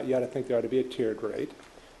 Whether or not you ought to think there ought to be a tiered rate.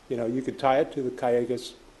 You could tie it to the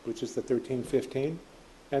Cayugas, which is the $13.15,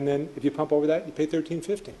 and then if you pump over that, you pay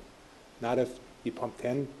 $13.15. Not if you pump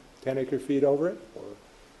 10 acre feet over it, or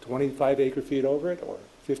 25 acre feet over it, or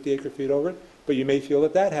 50 acre feet over it, but you may feel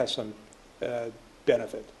that has some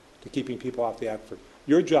benefit to keeping people off the aquifer.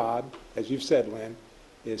 Your job, as you've said, Lynn,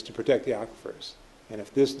 is to protect the aquifers. And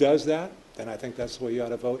if this does that, then I think that's the way you ought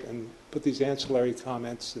to vote, and put these ancillary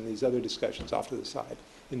comments and these other discussions off to the side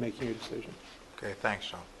in making your decision. Okay, thanks,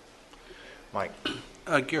 John. Mike?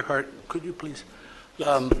 Gerhard, could you please?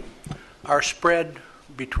 Our spread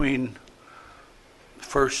between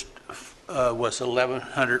first was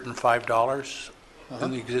 $1,105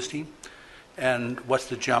 in the existing, and what's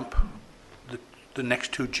the jump, the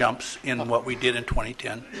next two jumps in what we did in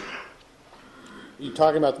 2010? You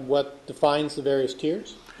talking about what defines the various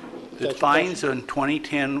tiers? The fines in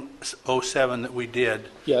 2010-07 that we did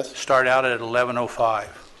Yes. start out at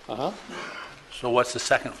 1105. Uh-huh. So what's the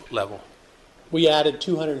second level? We added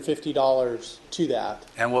 $250 to that,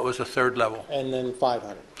 And what was the third level? and then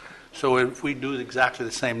 $500. So if we do exactly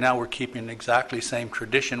the same now, we're keeping exactly the same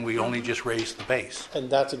tradition, we only just raised the base. And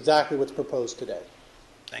that's exactly what's proposed today.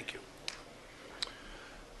 Thank you.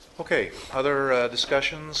 Okay, other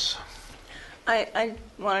discussions? I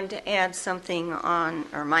wanted to add something on,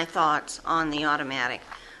 or my thoughts on the automatic.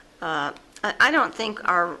 I don't think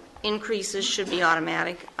our increases should be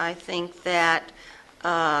automatic. I think that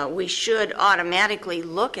we should automatically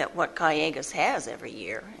look at what Callegas has every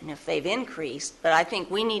year and if they've increased, but I think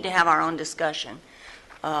we need to have our own discussion.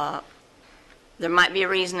 There might be a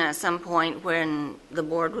reason at some point when the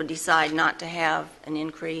board would decide not to have an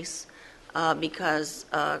increase because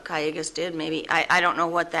Callegas did. Maybe, I don't know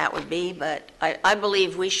what that would be, but I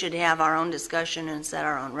believe we should have our own discussion and set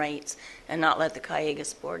our own rates and not let the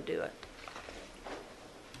Callegas board do it.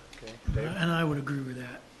 Okay, Dave? And I would agree with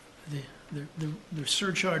that. The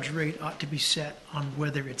surcharge rate ought to be set on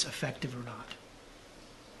whether it's effective or not.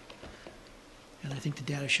 And I think the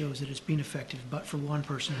data shows that it's been effective, but for one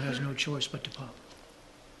person who has no choice but to pump.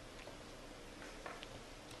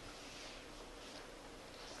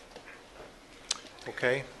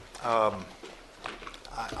 Okay. I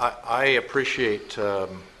appreciate the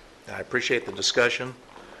discussion.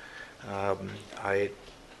 I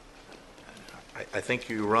think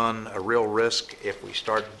you run a real risk if we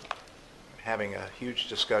start having a huge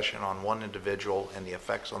discussion on one individual and the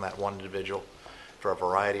effects on that one individual for a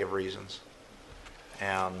variety of reasons.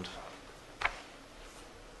 And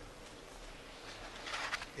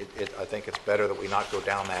I think it's better that we not go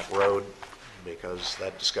down that road because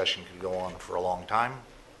that discussion could go on for a long time.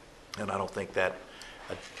 And I don't think that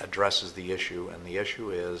addresses the issue. And the issue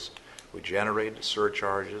is we generated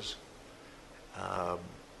surcharges as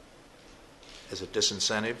a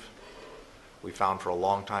disincentive. We found for a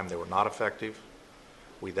long time they were not effective.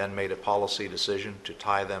 We then made a policy decision to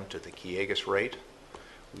tie them to the Callegas rate.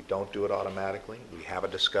 We don't do it automatically. We have a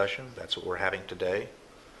discussion. That's what we're having today.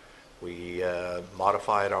 We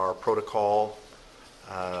modified our protocol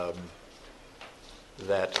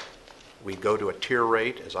that we go to a tier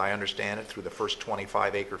rate, as I understand it, through the first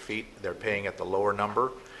 25 acre-feet. They're paying at the lower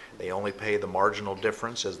number. They only pay the marginal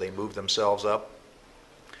difference as they move themselves up.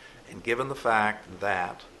 And given the fact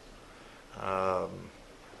that the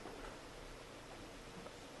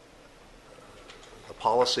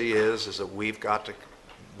policy is that we've got to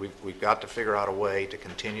figure out a way to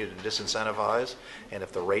continue to disincentivize, and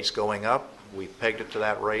if the rate's going up, we've pegged it to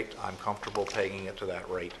that rate. I'm comfortable pegging it to that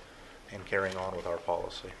rate and carrying on with our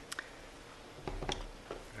policy.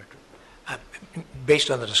 Based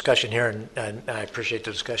on the discussion here, and I appreciate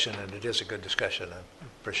the discussion, and it is a good discussion. I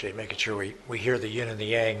appreciate making sure we hear the yin and the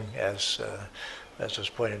yang, as was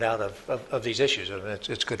pointed out, of these issues. I mean,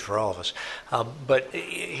 it's good for all of us. But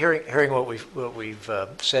hearing what we've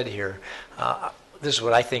said here, this is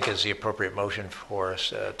what I think is the appropriate motion for us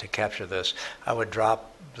to capture this. I would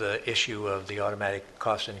drop the issue of the automatic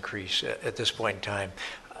cost increase at this point in time.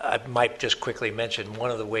 I might just quickly mention one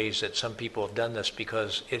of the ways that some people have done this,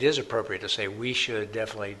 because it is appropriate to say we should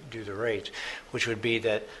definitely do the rates, which would be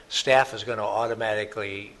that staff is going to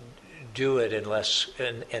automatically do it unless,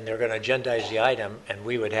 and they're going to agendize the item, and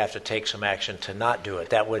we would have to take some action to not do it.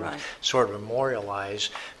 That would sort of memorialize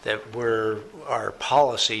that our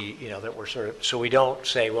policy, that we're sort of, so we don't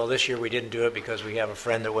say, well, this year we didn't do it because we have a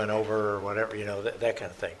friend that went over or whatever, that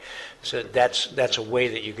kind of thing. So that's a way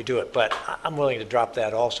that you could do it. But I'm willing to drop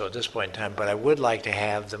that also at this point in time, but I would like to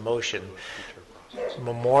have the motion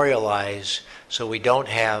memorialize so we don't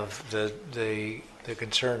have the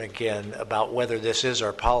concern again about whether this is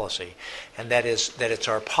our policy, and that is that it's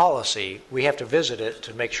our policy. We have to visit it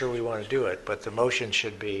to make sure we want to do it, but the motion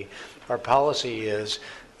should be our policy is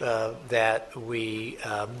that we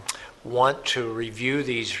want to review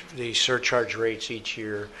these surcharge rates each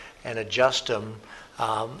year and adjust them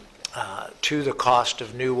to the cost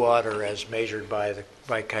of new water as measured by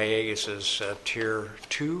Callegas's Tier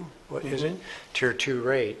 2, what is it? Tier 2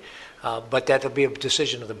 rate. But that will be a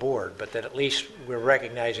decision of the board, but that at least we're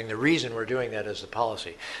recognizing the reason we're doing that is the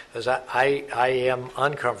policy. Because I am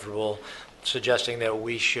uncomfortable suggesting that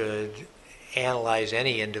we should analyze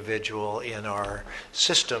any individual in our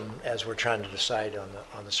system as we're trying to decide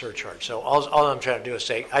on the surcharge. So all I'm trying to do is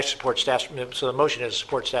say I support staff's, so the motion is to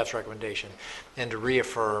support staff's recommendation and to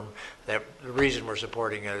reaffirm that the reason we're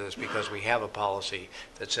supporting it is because we have a policy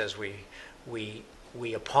that says we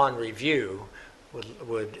upon review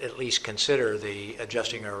would at least consider the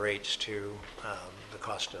adjusting our rates to the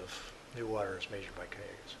cost of new water as measured by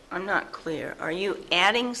CAGS. I'm not clear. Are you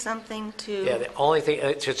adding something to? Yeah, the only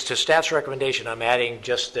thing, to staff's recommendation, I'm adding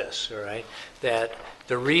just this, all right? That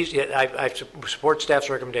the reason, I support staff's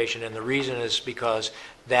recommendation, and the reason is because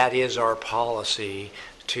that is our policy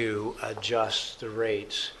to adjust the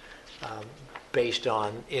rates based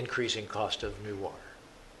on increasing cost of new water,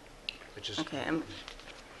 which is... Okay.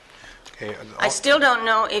 Okay, I still don't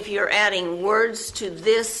know if you're adding words to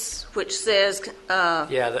this, which says...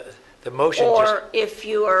 yeah, the motion or just... if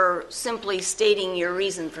you are simply stating your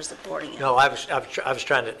reason for supporting it. No, I was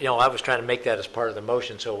trying to, I was trying to make that as part of the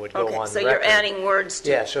motion so it would go on the record. So you're adding words to...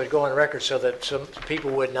 Yeah, so it'd go on the record so that some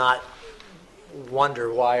people would not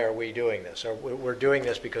wonder why are we doing this, or we're doing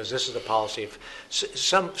this because this is the policy.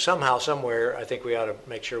 Somehow, somewhere, I think we ought to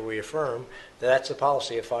make sure we affirm that that's the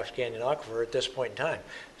policy of Fox Canyon Aquifer at this point in time.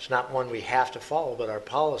 It's not one we have to follow, but our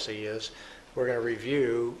policy is we're going to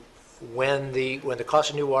review when the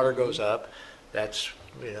cost of new water goes up. That's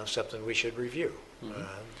something we should review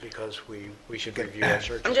because we should review that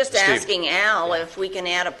surcharge. I'm just Steve. asking Al if we can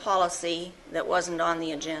add a policy that wasn't on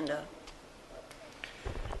the agenda.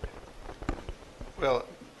 Well,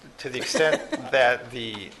 to the extent that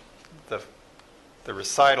the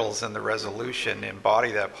recitals and the resolution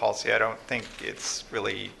embody that policy, I don't think it's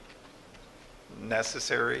really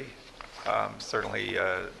necessary. Certainly,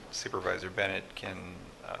 Supervisor Bennett can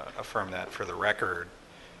affirm that for the record.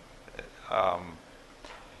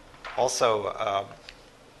 Also,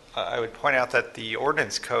 I would point out that the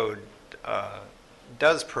ordinance code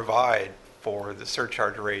does provide for the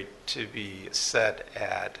surcharge rate to be set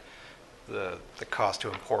at the cost to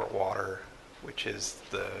import water, which is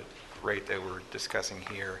the rate that we're discussing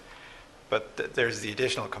here. But there's the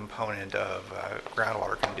additional component of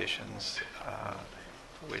groundwater conditions,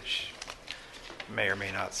 which may or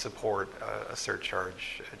may not support a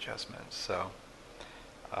surcharge adjustment. So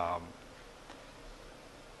I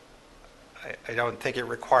don't think it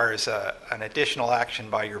requires an additional action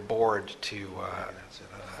by your board to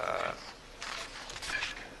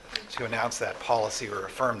announce that policy or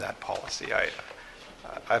affirm that policy.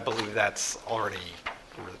 I believe that's already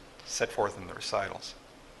set forth in the recitals.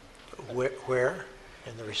 Where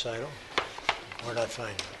in the recital? We're not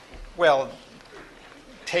finding it. Well,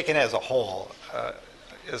 taken as a whole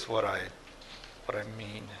is what I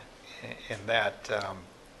mean, in that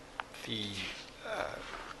the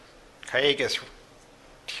Cayugas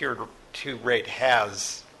Tier 2 rate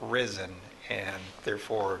has risen, and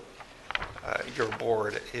therefore your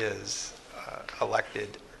board is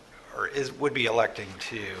elected, or would be electing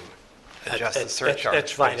to adjust the surcharge.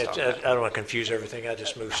 That's fine. I don't want to confuse everything. I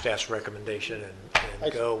just move staff's recommendation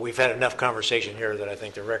and go. We've had enough conversation here that I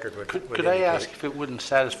think the record would Could I ask if it wouldn't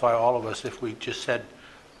satisfy all of us if we just said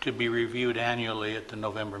to be reviewed annually at the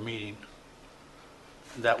November meeting?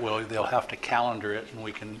 That way they'll have to calendar it and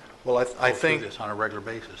we can Well, I go think through this on a regular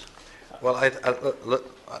basis. Well,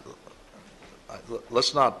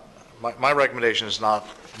 let's not. My recommendation is not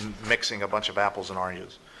mixing a bunch of apples and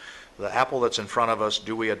oranges. The apple that's in front of us,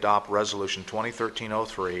 do we adopt Resolution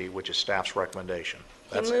 2013-03, which is staff's recommendation?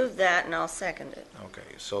 You move that, and I'll second it. Okay,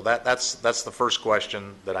 so that's the first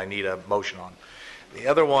question that I need a motion on. The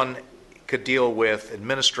other one could deal with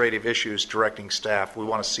administrative issues directing staff. We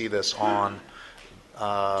want to see this on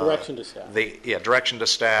Direction to staff. Direction to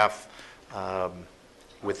staff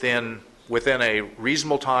within a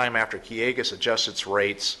reasonable time after Cayugas adjusts its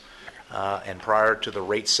rates and prior to the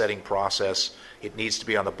rate setting process. It needs to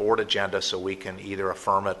be on the board agenda so we can either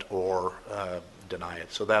affirm it or deny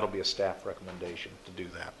it. So that'll be a staff recommendation to do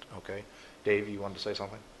that. Okay, Dave, you wanted to say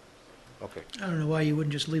something? Okay. I don't know why you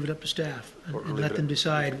wouldn't just leave it up to staff and let them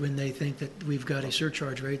decide when they think that we've got a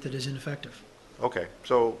surcharge rate that is ineffective. Okay,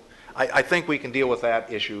 so I think we can deal with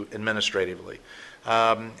that issue administratively.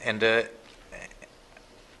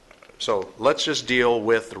 So let's just deal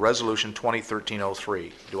with the Resolution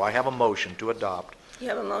 2013-03. Do I have a motion to adopt? You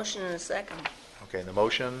have a motion and a second. Okay, the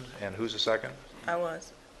motion, and who's the second? I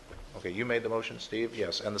was. Okay, you made the motion, Steve?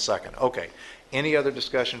 Yes, and the second. Okay. Any other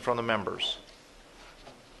discussion from the members?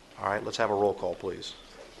 All right, let's have a roll call, please.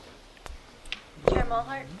 Chair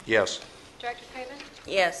Mulhart? Yes. Director Craven?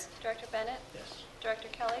 Yes. Director Bennett? Yes. Director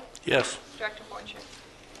Kelly? Yes. Director Fortune?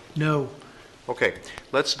 No. Okay,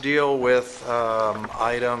 let's deal with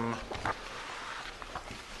item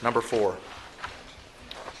number 4.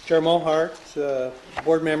 Chair Mulhart,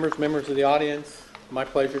 board members, members of the audience, my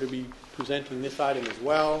pleasure to be presenting this item as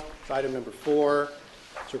well. It's item number 4.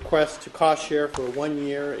 It's a request to cost share for 1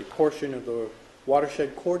 year a portion of the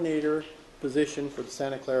watershed coordinator position for the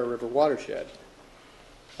Santa Clara River watershed.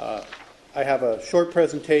 I have a short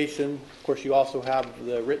presentation. Of course, you also have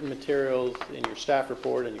the written materials in your staff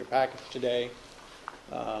report and your package today,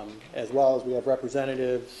 as well as we have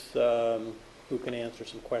representatives who can answer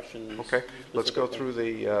some questions. Okay, let's go through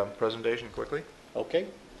the presentation quickly. Okay,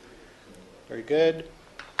 very good.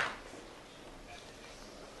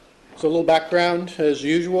 So a little background as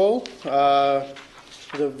usual. The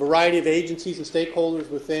variety of agencies and stakeholders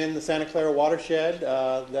within the Santa Clara watershed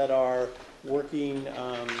that are working,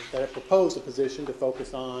 that have proposed a position to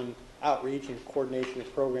focus on outreach and coordination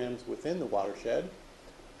of programs within the watershed.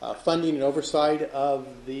 Funding and oversight of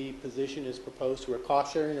the position is proposed through a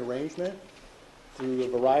cost-sharing arrangement through a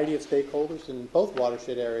variety of stakeholders in both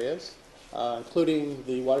watershed areas, including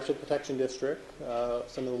the Watershed Protection District,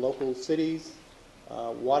 some of the local cities,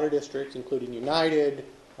 water districts, including United,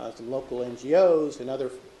 some local NGOs, and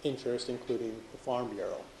other interests, including the Farm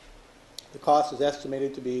Bureau. The cost is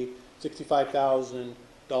estimated to be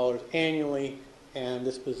 $65,000 annually, and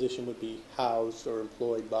this position would be housed or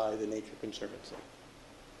employed by the Nature Conservancy.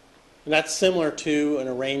 And that's similar to an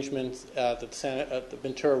arrangement that the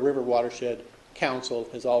Ventura River Watershed Council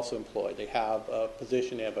has also employed. They have a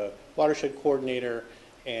position, they have a watershed coordinator,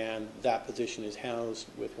 and that position is housed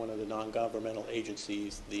with one of the non-governmental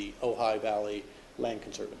agencies, the Ojai Valley Land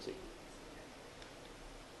Conservancy.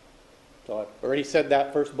 So I've already said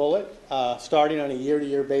that first bullet. Starting on a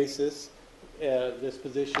year-to-year basis, this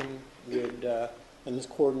position would, and this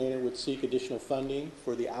coordinator would seek additional funding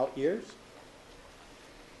for the out years.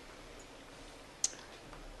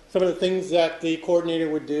 Some of the things that the coordinator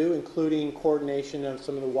would do, including coordination of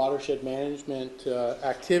some of the watershed management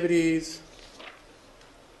activities.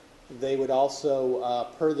 They would also,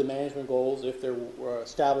 per the management goals, if there were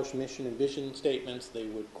established mission and vision statements, they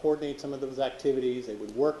would coordinate some of those activities. They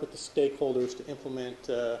would work with the stakeholders to implement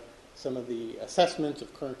some of the assessments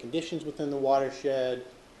of current conditions within the watershed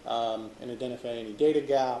and identify any data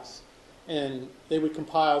gaps. And they would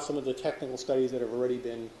compile some of the technical studies that have already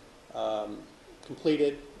been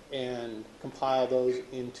completed and compile those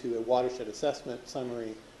into a watershed assessment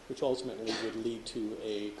summary, which ultimately would lead to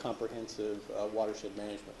a comprehensive watershed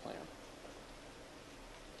management plan.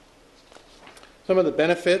 Some of the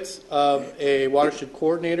benefits of a watershed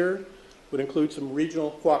coordinator would include some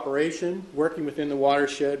regional cooperation, working within the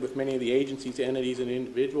watershed with many of the agencies, entities, and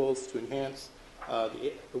individuals to enhance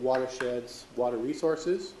the watershed's water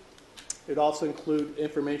resources. It would also include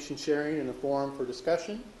information sharing in a forum for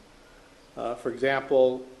discussion. For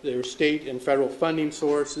example, there are state and federal funding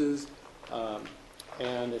sources,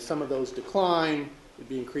 and as some of those decline, it would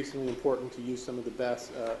be increasingly important to use some of the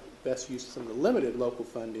best use of some of the limited local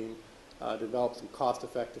funding to develop some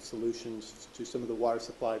cost-effective solutions to some of the water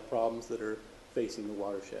supply problems that are facing the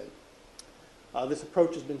watershed. This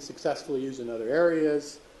approach has been successfully used in other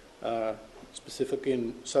areas, specifically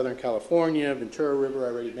in Southern California, Ventura River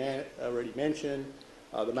I already mentioned,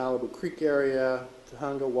 the Malibu Creek area,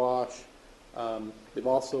 Tujunga Wash. They've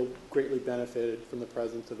also greatly benefited from the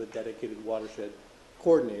presence of a dedicated watershed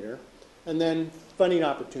coordinator. And then funding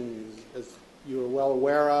opportunities, as you are well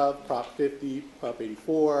aware of, Prop 50, Prop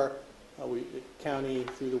 84, the county,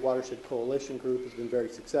 through the Watershed Coalition Group, has been very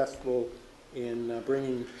successful in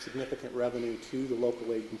bringing significant revenue to the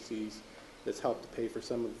local agencies that's helped to pay for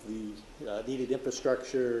some of the needed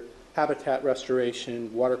infrastructure, habitat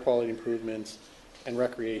restoration, water quality improvements, and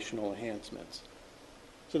recreational enhancements.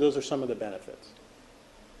 So those are some of the benefits.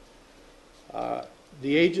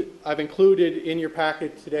 I've included in your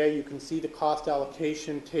packet today, you can see the cost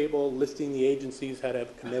allocation table listing the agencies that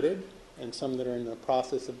have committed and some that are in the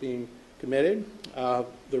process of being committed. The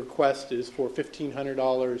request is for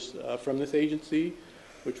 $1,500 from this agency,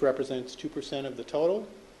 which represents 2% of the total.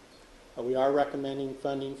 We are recommending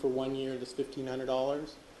funding for 1 year, this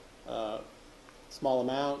 $1,500. Small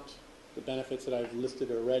amount, the benefits that I've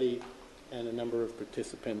listed already, and a number of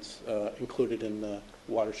participants included in the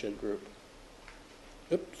watershed group.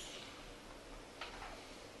 Oops.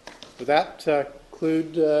 With that,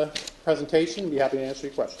 conclude presentation. Be happy to answer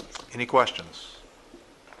your questions. Any questions?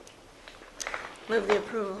 Move the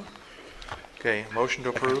approval. Okay, motion to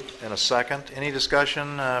approve and a second. Any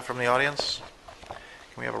discussion from the audience?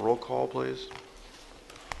 Can we have a roll call, please?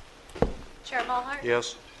 Chair Mulhart?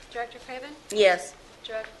 Yes. Director Craven? Yes.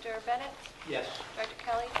 Director Bennett? Yes. Director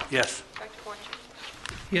Kelly? Yes. Director Borchardt?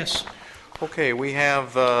 Yes. Okay, we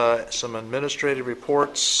have some administrative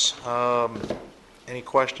reports. Any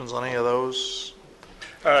questions on any of those?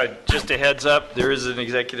 Just a heads up, there is an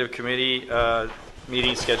executive committee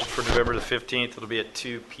meeting scheduled for November the 15th. It'll be at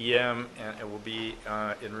 2 p.m. and it will be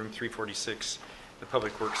in room 346, the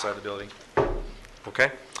Public Works side of the building.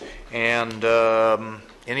 Okay. And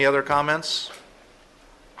any other comments?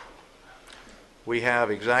 We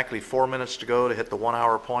have exactly 4 minutes to go to hit the 1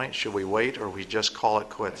 hour point. Should we wait or we just call it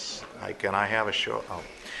quits? Can I have a show? Oh.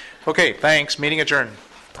 Okay, thanks. Meeting adjourned.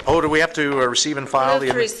 Oh, do we have to receive and file Move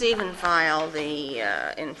the... to receive and file the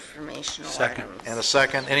informational Second. items. And a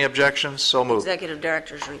second. Any objections? So moved. Executive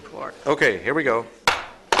Director's report. Okay, here we go.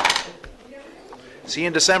 See you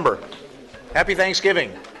in December. Happy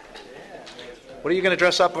Thanksgiving. What are you going to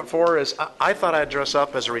dress up for? I thought I'd dress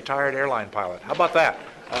up as a retired airline pilot. How about that?